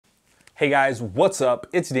Hey guys, what's up?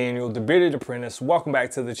 It's Daniel, the Bearded Apprentice. Welcome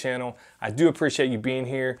back to the channel. I do appreciate you being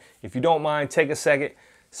here. If you don't mind, take a second,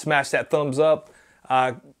 smash that thumbs up.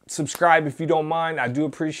 Subscribe if you don't mind. I do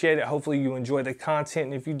appreciate it. Hopefully you enjoy the content,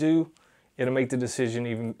 and if you do, it'll make the decision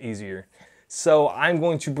even easier. So I'm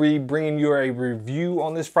going to be bringing you a review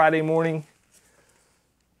on this Friday morning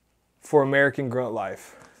for American Grunt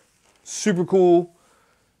Life. Super cool,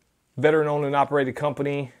 veteran-owned and operated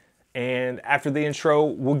company. And after the intro,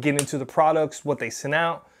 we'll get into the products, what they sent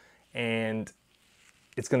out, and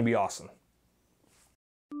it's going to be awesome.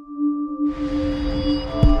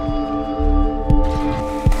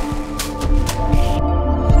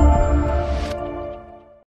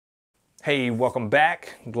 Hey, welcome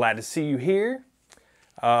back. Glad to see you here.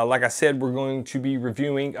 Like I said, we're going to be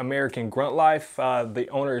reviewing American Grunt Life. The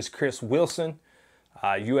owner is Chris Wilson,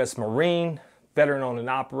 U.S. Marine, veteran-owned and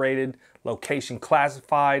operated, location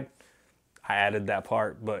classified. I added that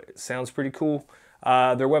part, but it sounds pretty cool.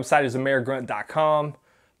 Their website is amerigrunt.com.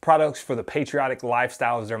 Products for the patriotic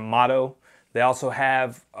lifestyle is their motto. They also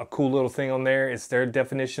have a cool little thing on there. It's their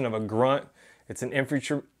definition of a grunt. It's an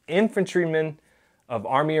infantryman of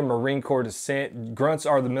Army or Marine Corps descent. Grunts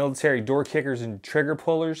are the military door kickers and trigger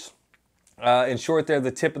pullers. In short, they're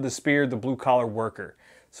the tip of the spear, the blue-collar worker.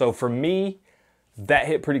 So for me, that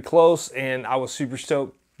hit pretty close, and I was super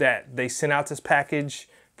stoked that they sent out this package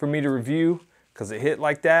for me to review because it hit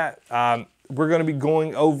like that. We're going to be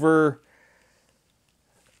going over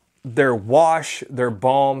their wash, their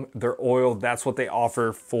balm, their oil. That's what they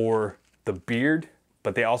offer for the beard,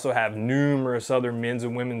 but they also have numerous other men's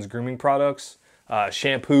and women's grooming products,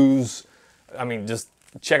 shampoos. I mean, just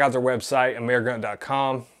check out their website,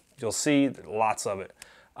 amerigrunt.com. You'll see lots of it.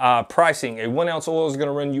 Pricing, a 1 ounce oil is going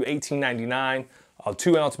to run you $18.99. A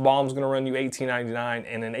 2 ounce balm is going to run you $18.99,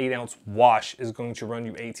 and an 8 ounce wash is going to run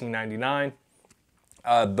you $18.99.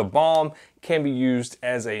 The balm can be used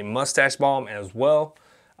as a mustache balm as well.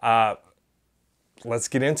 Let's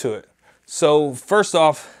get into it. So first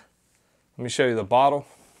off, let me show you the bottle.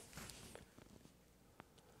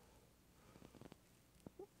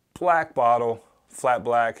 Black bottle, flat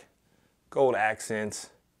black, gold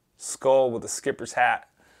accents, skull with a skipper's hat.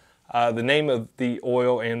 The name of the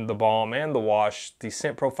oil and the balm and the wash, the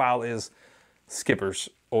scent profile is Skipper's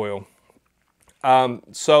Oil.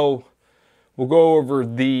 So we'll go over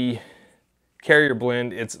the carrier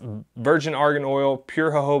blend. It's virgin argan oil,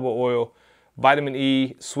 pure jojoba oil, vitamin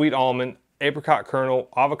E, sweet almond, apricot kernel,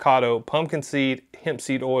 avocado, pumpkin seed, hemp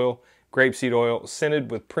seed oil, grapeseed oil, scented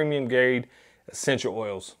with premium grade essential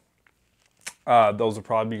oils. Those will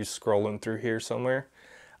probably be scrolling through here somewhere.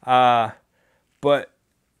 But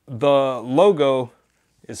the logo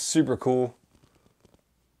is super cool.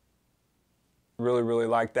 Really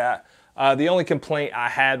like that. The only complaint I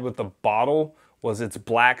had with the bottle was it's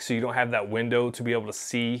black, so you don't have that window to be able to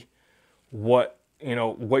see what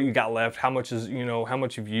you got left, how much is, how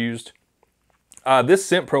much you've used. This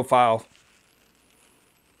scent profile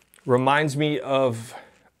reminds me of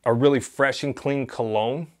a really fresh and clean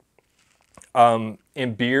cologne.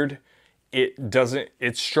 In beard,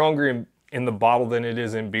 it's stronger in the bottle than it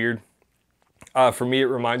is in beard. For me, it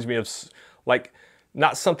reminds me of like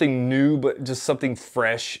not something new, but just something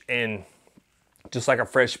fresh and just like a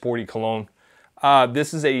fresh sporty cologne.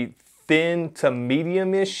 This is a thin to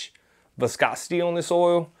medium-ish viscosity on this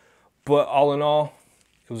oil, but all in all,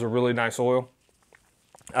 it was a really nice oil.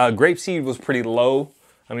 Grapeseed was pretty low.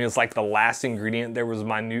 I mean, it's like the last ingredient. There was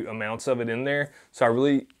minute amounts of it in there. So I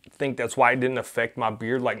really think that's why it didn't affect my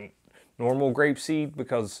beard like normal grapeseed,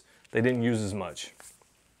 because they didn't use as much.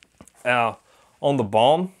 On the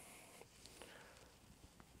balm,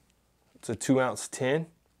 it's a 2 ounce tin.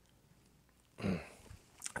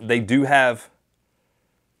 They do have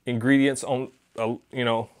ingredients on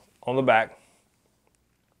on the back.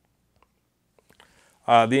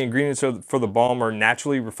 The ingredients for the balm are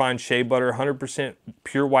naturally refined shea butter, 100%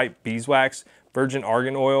 pure white beeswax, virgin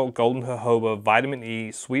argan oil, golden jojoba, vitamin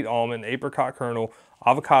E, sweet almond, apricot kernel,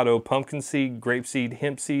 avocado, pumpkin seed, grapeseed,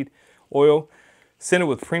 hemp seed oil, scented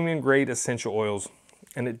with premium grade essential oils.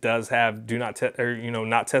 And it does have not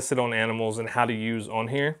tested on animals and how to use on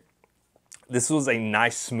here. This was a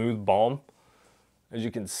nice smooth balm. As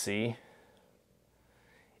you can see,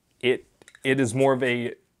 it is more of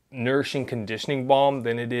a nourishing conditioning balm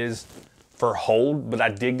than it is for hold, but I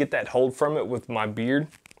did get that hold from it with my beard.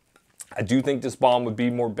 I do think this balm would be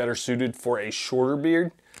better suited for a shorter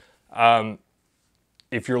beard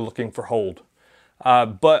if you're looking for hold.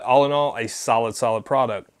 But all in all, a solid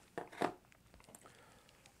product.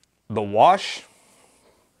 The wash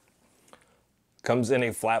comes in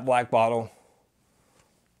a flat black bottle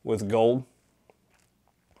with gold.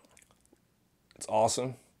 It's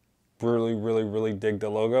awesome. Really, really, really dig the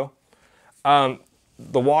logo. The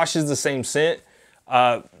wash is the same scent,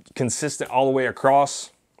 consistent all the way across.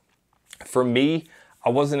 For me, I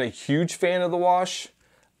wasn't a huge fan of the wash.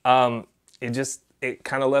 It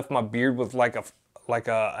kind of left my beard with like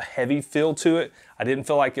a heavy feel to it. I didn't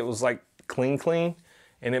feel like it was like clean,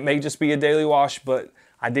 and it may just be a daily wash, but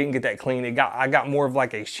I didn't get that clean. I got more of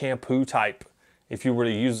like a shampoo type. If you were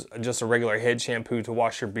to use just a regular head shampoo to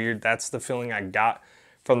wash your beard, that's the feeling I got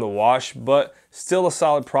from the wash, but still a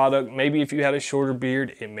solid product. Maybe if you had a shorter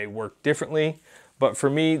beard, it may work differently, but for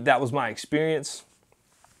me, that was my experience.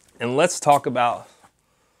 And let's talk about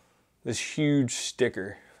this huge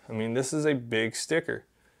sticker. I mean, this is a big sticker.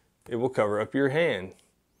 It will cover up your hand,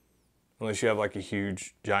 unless you have like a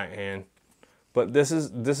huge giant hand. But this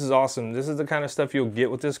is awesome. This is the kind of stuff you'll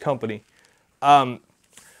get with this company. The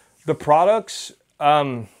products,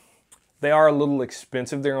 they are a little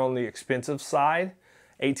expensive. They're on the expensive side.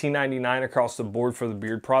 $18.99 across the board for the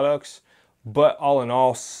beard products, but all in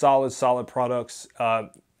all, solid products.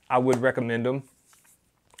 I would recommend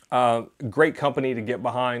them. Great company to get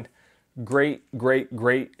behind. Great.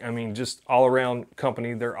 I mean, just all around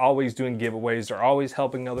company. They're always doing giveaways. They're always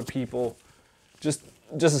helping other people. Just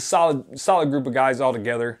a solid group of guys all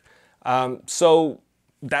together. So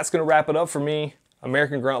that's gonna wrap it up for me.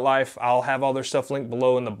 American Grunt Life. I'll have all their stuff linked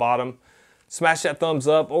below in the bottom. Smash that thumbs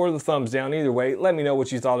up or the thumbs down, either way. Let me know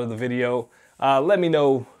what you thought of the video. Let me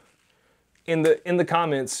know in the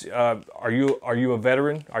comments, are you a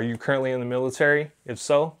veteran? Are you currently in the military? If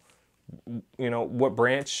so, you know, what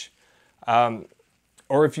branch?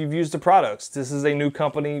 Or if you've used the products. This is a new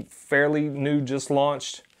company, fairly new, just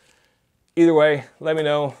launched. Either way, let me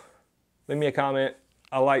know. Leave me a comment.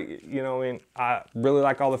 I really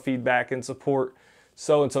like all the feedback and support.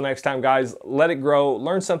 So until next time, guys, let it grow.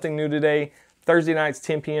 Learn something new today. Thursday nights,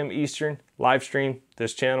 10 p.m. Eastern, live stream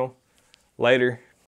this channel. Later.